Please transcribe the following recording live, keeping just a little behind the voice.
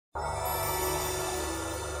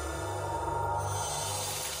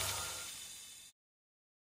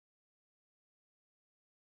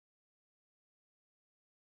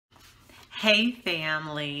Hey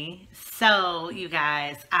family, so you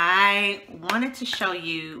guys, I wanted to show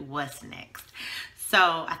you what's next. So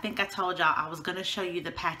I think I told y'all I was going to show you the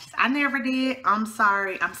patches. I never did. I'm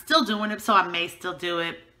sorry. I'm still doing it, so I may still do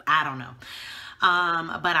it. I don't know.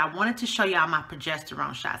 But I wanted to show y'all my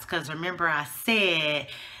progesterone shots because remember I said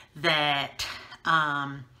that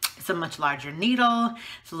it's a much larger needle.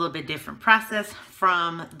 It's a little bit different process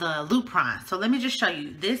from the Lupron. So let me just show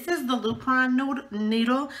you. This is the Lupron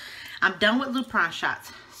needle. I'm done with Lupron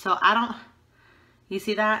shots. So I don't, you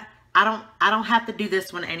see that? I don't have to do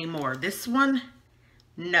this one anymore. This one,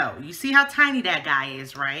 no. You see how tiny that guy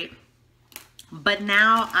is, right? But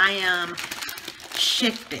now I am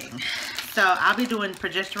shifting. So I'll be doing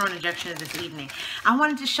progesterone injections this evening. I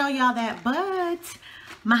wanted to show y'all that, but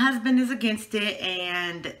my husband is against it,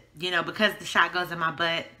 and you know, because the shot goes in my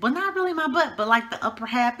butt, well, not really my butt, but like the upper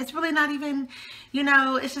half, it's really not even, you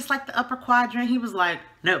know, it's just like the upper quadrant. He was like,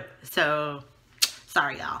 no. So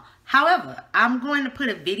sorry y'all. However, I'm going to put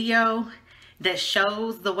a video that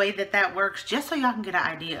shows the way that that works, just so y'all can get an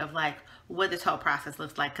idea of like what this whole process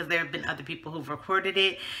looks like, because there have been other people who've recorded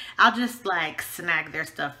it. I'll just like snag their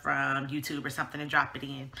stuff from YouTube or something and drop it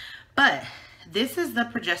in. But this is the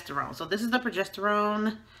progesterone. So this is the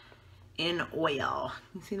progesterone in oil.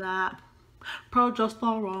 You see that?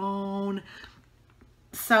 Progesterone.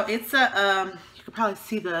 So it's a, you can probably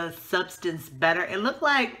see the substance better. It looked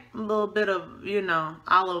like a little bit of, you know,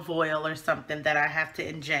 olive oil or something that I have to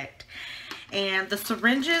inject. And the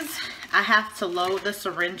syringes, I have to load the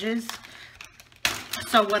syringes.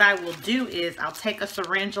 So what I will do is I'll take a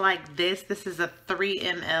syringe like this. This is a 3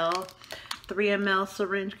 ml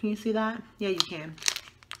syringe. Can you see that? Yeah, you can.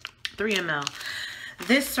 3 ml.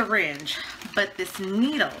 This syringe, but this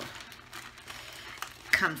needle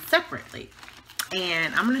comes separately.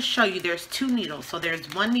 And I'm going to show you there's two needles. So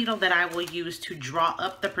there's one needle that I will use to draw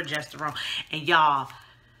up the progesterone. And y'all,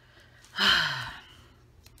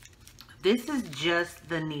 this is just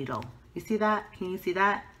the needle. You see that? Can you see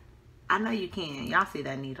that? I know you can. Y'all see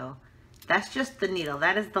that needle? That's just the needle.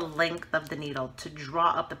 That is the length of the needle to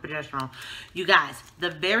draw up the progesterone. You guys,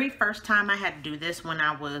 the very first time I had to do this when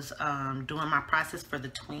I was doing my process for the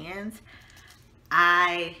twins,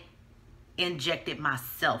 I injected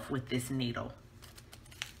myself with this needle.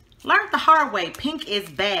 Learned the hard way. Pink is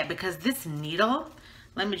bad because this needle,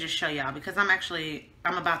 let me just show y'all, because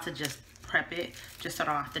I'm about to just prep it just so I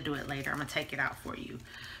don't have to do it later. I'm going to take it out for you.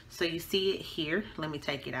 So you see it here. Let me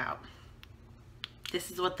take it out. This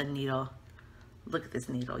is what the needle, look at this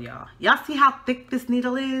needle, y'all. Y'all see how thick this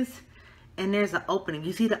needle is? And there's an opening.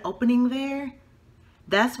 You see the opening there?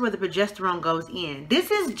 That's where the progesterone goes in. This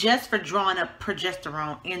is just for drawing up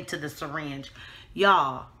progesterone into the syringe.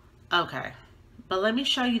 Y'all, okay. But let me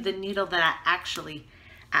show you the needle that I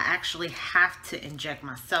actually have to inject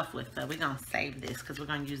myself with. But we're going to save this because we're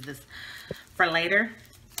going to use this for later.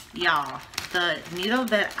 Y'all, the needle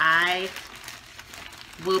that I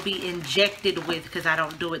will be injected with, because I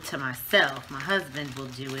don't do it to myself, my husband will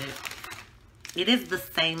do it. It is the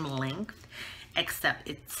same length, except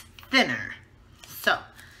it's thinner. So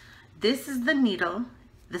this is the needle.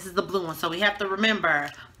 This is the blue one. So we have to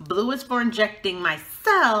remember, blue is for injecting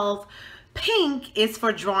myself. Pink is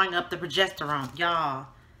for drawing up the progesterone. Y'all,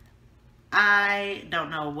 I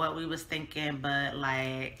don't know what we was thinking, but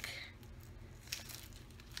like,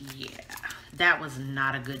 yeah, that was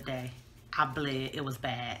not a good day. I bled. It was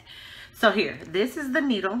bad. So here, this is the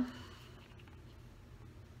needle.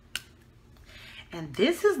 And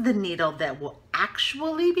this is the needle that will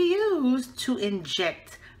actually be used to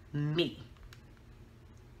inject me.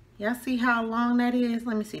 Y'all see how long that is?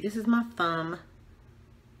 Let me see. This is my thumb.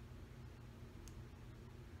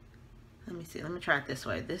 Let me see. Let me try it this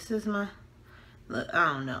way. This is my, look,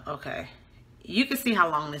 I don't know. Okay. You can see how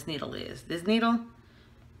long this needle is. This needle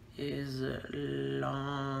is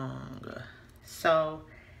long. So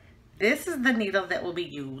this is the needle that will be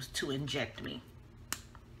used to inject me.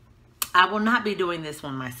 I will not be doing this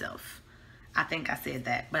one myself. I think I said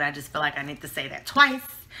that, but I just feel like I need to say that twice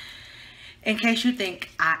in case you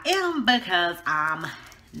think I am, because I'm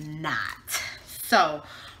not. So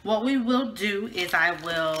what we will do is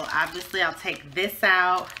obviously I'll take this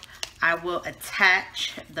out. I will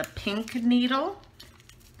attach the pink needle.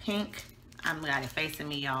 Pink, I've got it facing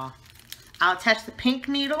me, y'all. I'll attach the pink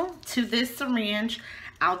needle to this syringe.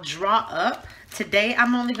 I'll draw up. Today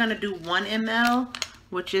I'm only going to do 1 ml,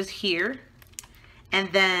 which is here.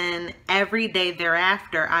 And then every day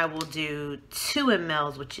thereafter I will do 2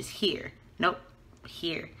 mLs, which is here. Nope,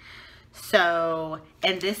 here. So,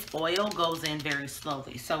 and this oil goes in very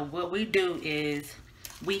slowly. So what we do is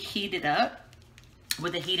we heat it up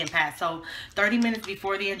with a heating pad. So 30 minutes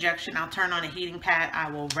before the injection, I'll turn on a heating pad. I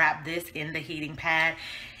will wrap this in the heating pad.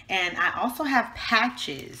 And I also have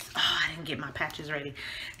patches. Oh, I didn't get my patches ready.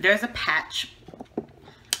 There's a patch.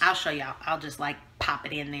 I'll show y'all. I'll just like pop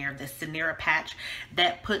it in there. The Sanera patch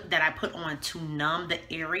that I put on to numb the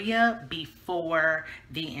area before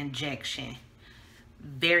the injection.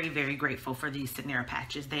 Very, very grateful for these Sanera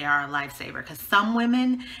patches. They are a lifesaver because some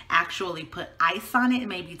women actually put ice on it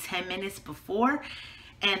maybe 10 minutes before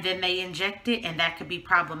and then they inject it, and that could be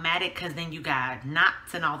problematic because then you got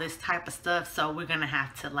knots and all this type of stuff. So we're gonna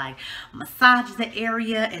have to like massage the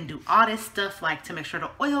area and do all this stuff like to make sure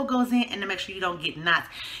the oil goes in and to make sure you don't get knots.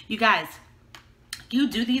 You guys, you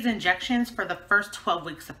do these injections for the first 12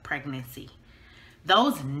 weeks of pregnancy.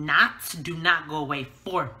 Those knots do not go away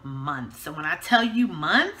for months. So when I tell you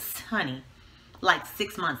months, honey, like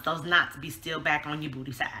 6 months, those knots be still back on your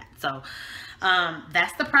booty side. So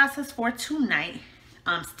that's the process for tonight.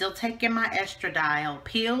 I'm still taking my estradiol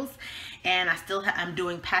pills, and I'm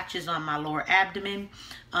doing patches on my lower abdomen.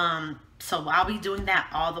 So I'll be doing that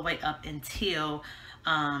all the way up until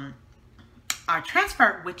our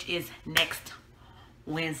transfer, which is next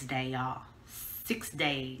Wednesday, y'all. 6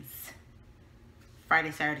 days.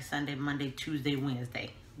 Friday, Saturday, Sunday, Monday, Tuesday,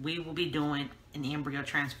 Wednesday. We will be doing an embryo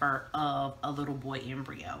transfer of a little boy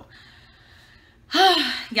embryo.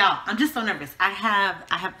 Y'all, I'm just so nervous. I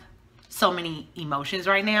have so many emotions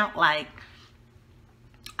right now. Like,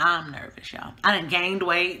 I'm nervous, y'all. I done gained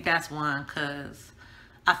weight. That's one, because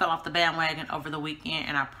I fell off the bandwagon over the weekend.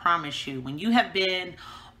 And I promise you, when you have been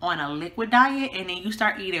on a liquid diet and then you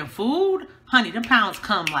start eating food, honey, the pounds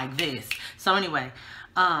come like this. So anyway,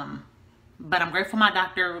 but I'm grateful my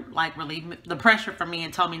doctor like relieved the pressure from me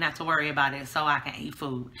and told me not to worry about it so I can eat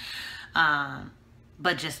food.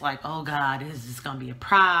 But just like, oh God, is this gonna be a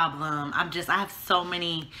problem? I have so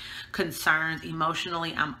many concerns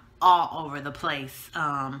emotionally. I'm all over the place.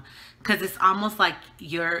 Cause it's almost like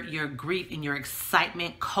your grief and your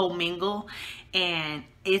excitement commingle, and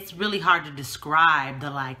it's really hard to describe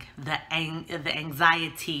the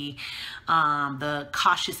anxiety, the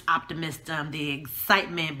cautious optimism, the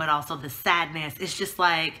excitement, but also the sadness. It's just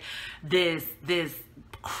like this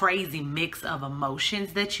crazy mix of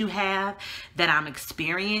emotions that you have that I'm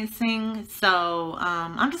experiencing. So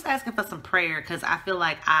I'm just asking for some prayer, because I feel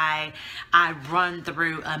like I run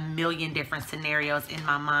through a million different scenarios in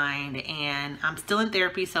my mind, and I'm still in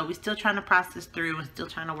therapy, so we're still trying to process through and still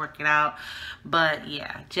trying to work it out. But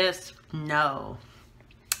yeah, just know,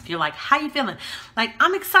 if you're like, how you feeling? Like,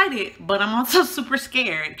 I'm excited, but I'm also super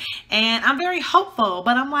scared, and I'm very hopeful,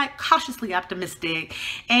 but I'm like cautiously optimistic.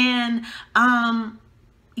 And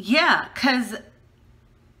yeah, because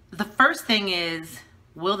the first thing is,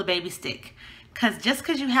 will the baby stick? Because just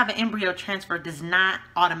because you have an embryo transfer does not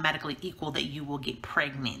automatically equal that you will get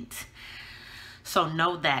pregnant. So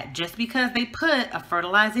know that just because they put a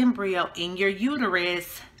fertilized embryo in your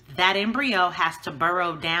uterus, that embryo has to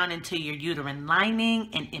burrow down into your uterine lining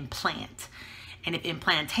and implant. And if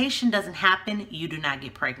implantation doesn't happen, you do not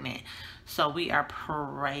get pregnant. So we are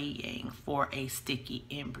praying for a sticky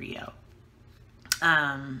embryo.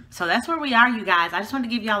 So that's where we are, you guys. I just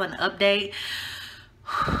wanted to give y'all an update.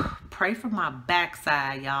 Pray for my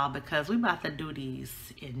backside, y'all, because we about to do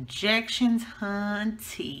these injections,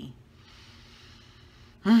 hunty.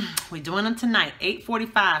 We doing them tonight,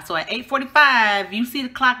 8:45. So at 8:45, you see the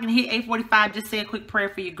clock and hit 8:45, just say a quick prayer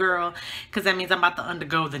for your girl, because that means I'm about to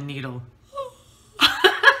undergo the needle.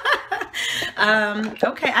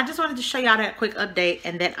 Okay, I just wanted to show y'all that quick update,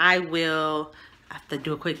 and then I will have to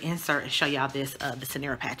do a quick insert and show y'all this the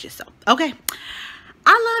Sanera patches. So okay,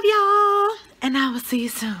 I love y'all, and I will see you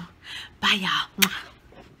soon. Bye, y'all.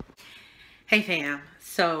 Hey fam,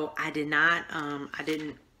 so I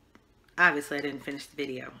didn't finish the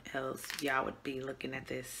video, else y'all would be looking at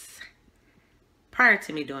this prior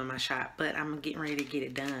to me doing my shot, but I'm getting ready to get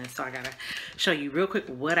it done, so I gotta show you real quick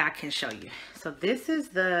what I can show you. So this is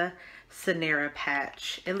the Sanera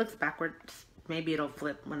patch. It looks backwards. Maybe it'll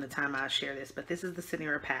flip when the time I share this, but this is the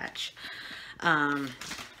Sanera patch. And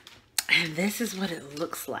this is what it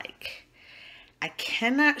looks like. I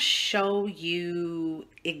cannot show you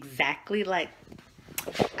exactly, like,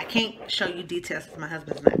 I can't show you details because my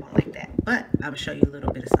husband's not going like that, but I'll show you a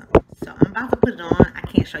little bit of something. So I'm about to put it on. I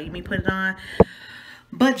can't show you me put it on,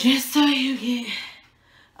 but just so you get,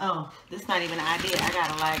 oh, this is not even an idea. I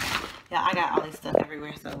gotta like, yeah, I got all this stuff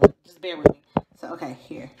everywhere, so just bear with me. So, okay,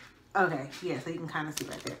 here. Okay, yeah, so you can kind of see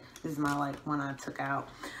right there. This is my, like, one I took out.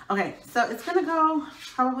 Okay, so it's gonna go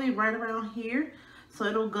probably right around here. So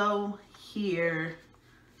it'll go here.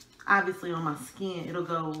 Obviously on my skin, it'll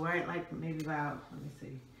go right, like, maybe about, let me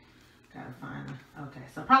see, Gotta find them. Okay,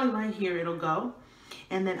 so probably right here it'll go.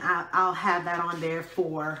 And then I'll have that on there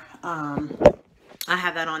for, I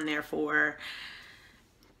have that on there for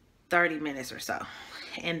 30 minutes or so.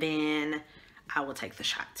 And then I will take the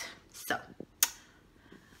shot. So,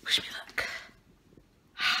 wish me luck.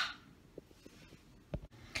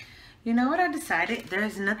 You know what I decided?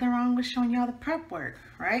 There's nothing wrong with showing y'all the prep work,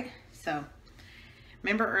 right? So,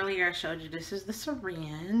 remember earlier I showed you this is the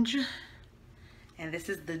syringe. And this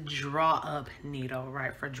is the draw up needle,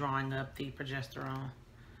 right? For drawing up the progesterone.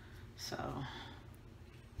 So,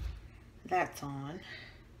 that's on.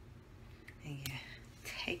 And you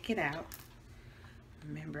take it out.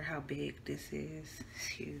 Remember how big this is? It's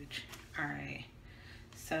huge. All right.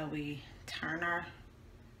 So we turn our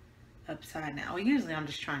upside down. Well, usually I'm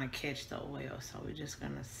just trying to catch the oil. So we're just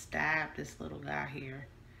going to stab this little guy here.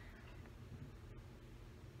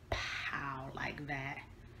 Pow, like that.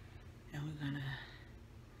 And we're going to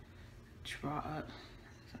draw up.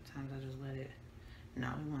 Sometimes I just let it. No,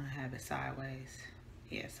 we want to have it sideways.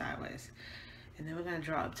 Yeah, sideways. And then we're going to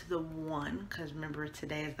draw up to the 1, because remember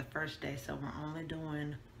today is the first day, so we're only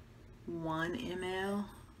doing 1 ml.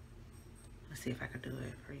 Let's see if I could do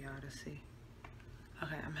it for y'all to see.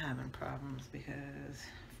 Okay, I'm having problems because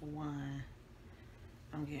for one,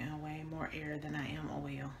 I'm getting way more air than I am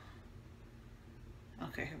oil.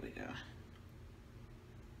 Okay, here we go.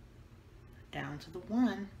 Down to the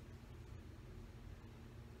 1.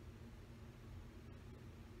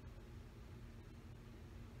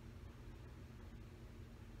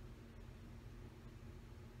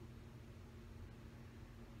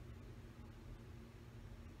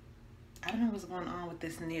 I don't know what's going on with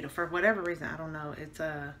this needle. For whatever reason, I don't know.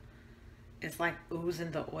 It's like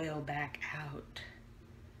oozing the oil back out.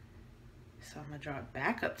 So I'm gonna draw it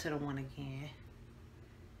back up to the 1 again.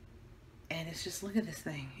 And it's just, look at this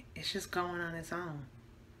thing. It's just going on its own.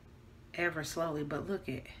 Ever slowly, but look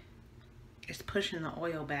it. It's pushing the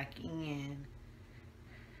oil back in.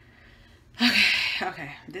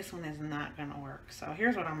 Okay, this one is not gonna work. So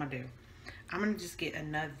here's what I'm gonna do. I'm gonna just get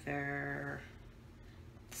another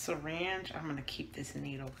syringe. I'm gonna keep this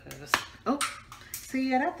needle because, oh,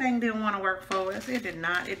 see, yeah, that thing didn't want to work for us. It did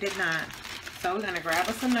not. It did not. So we're gonna grab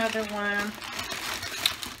us another one.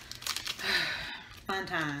 Fun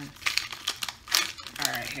times.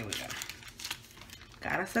 All right, here we go.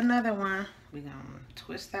 Got us another one. We're gonna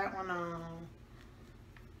twist that one on.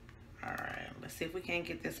 All right, let's see if we can't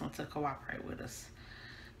get this one to cooperate with us.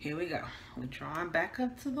 Here we go. We're drawing back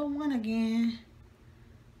up to the 1 again.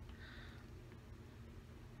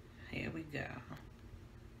 Here we go.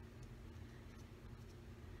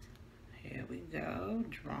 Here we go.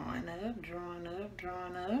 Drawing up, drawing up,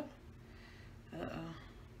 drawing up. Uh-oh.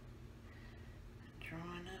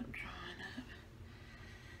 Drawing up, drawing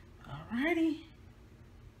up. Alrighty.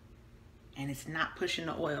 And it's not pushing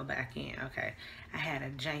the oil back in. Okay. I had a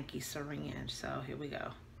janky syringe. So here we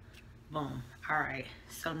go. Boom. Alright.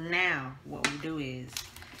 So now what we do is,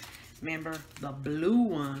 remember the blue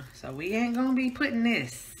one. So we ain't going to be putting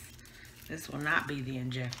this. This will not be the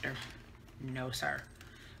injector. No, sir.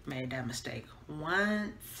 Made that mistake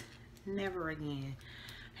once, never again.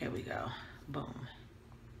 Here we go. Boom.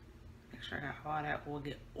 Make sure I got all that oil.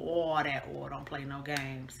 Get all that oil. Don't play no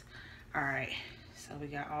games. All right. So we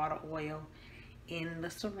got all the oil in the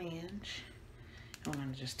syringe. And we're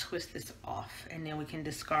going to just twist this off. And then we can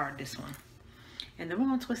discard this one. And then we're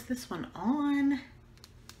going to twist this one on.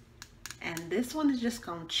 And this one is just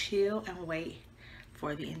going to chill and wait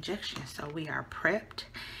for the injection. So we are prepped,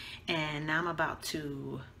 and now I'm about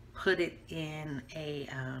to put it in a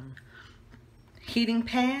heating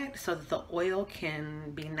pad so that the oil can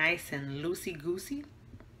be nice and loosey-goosey,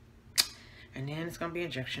 and then it's gonna be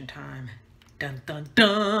injection time. Dun dun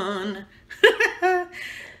dun.